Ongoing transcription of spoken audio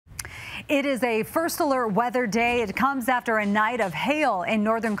It is a first alert weather day. It comes after a night of hail in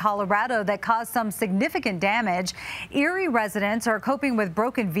northern Colorado that caused some significant damage. Erie residents are coping with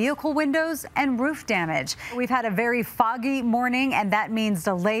broken vehicle windows and roof damage. We've had a very foggy morning, and that means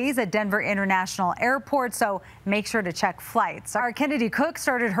delays at Denver International Airport, so make sure to check flights. Our Kennedy Cook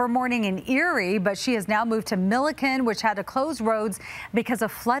started her morning in Erie, but she has now moved to Milliken, which had to close roads because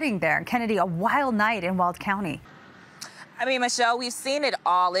of flooding there. Kennedy, a wild night in Weld County. I mean, Michelle, we've seen it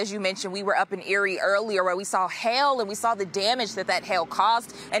all. As you mentioned, we were up in Erie earlier where we saw hail and we saw the damage that hail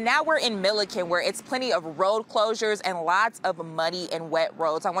caused. And now we're in Milliken where it's plenty of road closures and lots of muddy and wet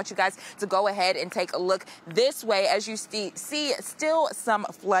roads. I want you guys to go ahead and take a look this way as you see still some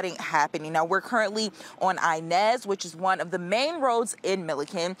flooding happening. Now, we're currently on Inez, which is one of the main roads in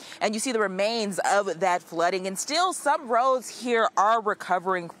Milliken. And you see the remains of that flooding. And still some roads here are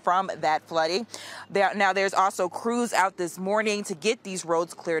recovering from that flooding. Now, there's also crews out this morning to get these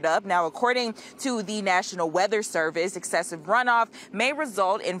roads cleared up. Now, according to the National Weather Service, excessive runoff may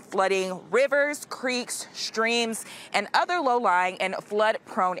result in flooding rivers, creeks, streams, and other low-lying and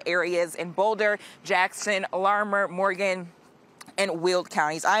flood-prone areas in Boulder, Jackson, Larmer, Morgan, and Weld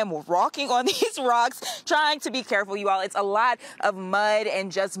counties. I am walking on these rocks, trying to be careful, you all. It's a lot of mud and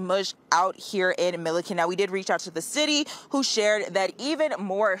just mush out here in Milliken. Now, we did reach out to the city, who shared that even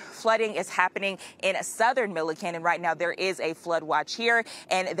more flooding is happening in southern Milliken, and right now there is a flood watch here,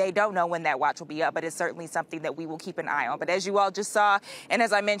 and they don't know when that watch will be up, but it's certainly something that we will keep an eye on. But as you all just saw, and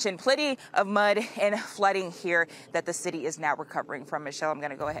as I mentioned, plenty of mud and flooding here that the city is now recovering from. Michelle, I'm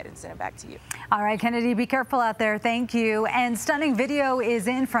going to go ahead and send it back to you. All right, Kennedy, be careful out there. Thank you. And stunning video is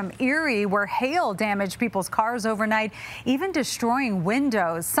in from Erie, where hail damaged people's cars overnight, even destroying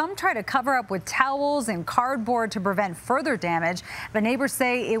windows. Some try to cover up with towels and cardboard to prevent further damage, but neighbors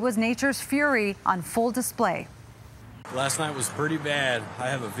say it was nature's fury on full display. Last night was pretty bad. I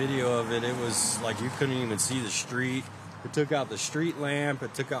have a video of it. It was like you couldn't even see the street. It took out the street lamp.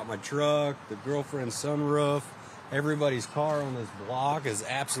 It took out my truck, the girlfriend's sunroof. Everybody's car on this block is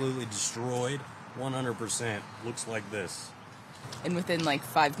absolutely destroyed. 100% looks like this. And within like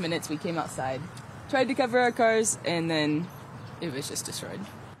 5 minutes, we came outside, tried to cover our cars, and then it was just destroyed.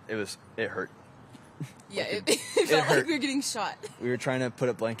 It hurt. Yeah, it felt like we were getting shot. We were trying to put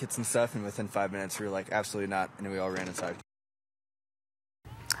up blankets and stuff, and within 5 minutes, we were like, absolutely not, and we all ran inside.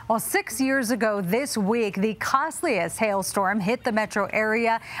 Well, 6 years ago this week, the costliest hailstorm hit the metro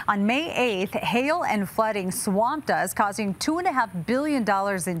area. On May 8th, hail and flooding swamped us, causing $2.5 billion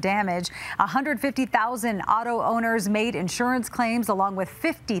in damage. 150,000 auto owners made insurance claims, along with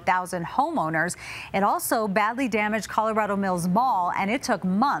 50,000 homeowners. It also badly damaged Colorado Mills Mall, and it took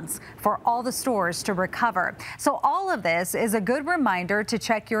months for all the stores to recover. So all of this is a good reminder to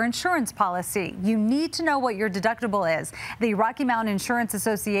check your insurance policy. You need to know what your deductible is. The Rocky Mountain Insurance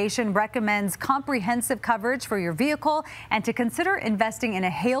Association recommends comprehensive coverage for your vehicle and to consider investing in a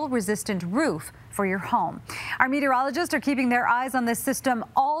hail-resistant roof for your home. Our meteorologists are keeping their eyes on this system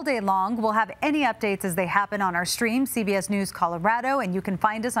all day long. We'll have any updates as they happen on our stream, CBS News Colorado, and you can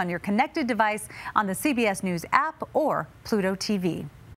find us on your connected device on the CBS News app or Pluto TV.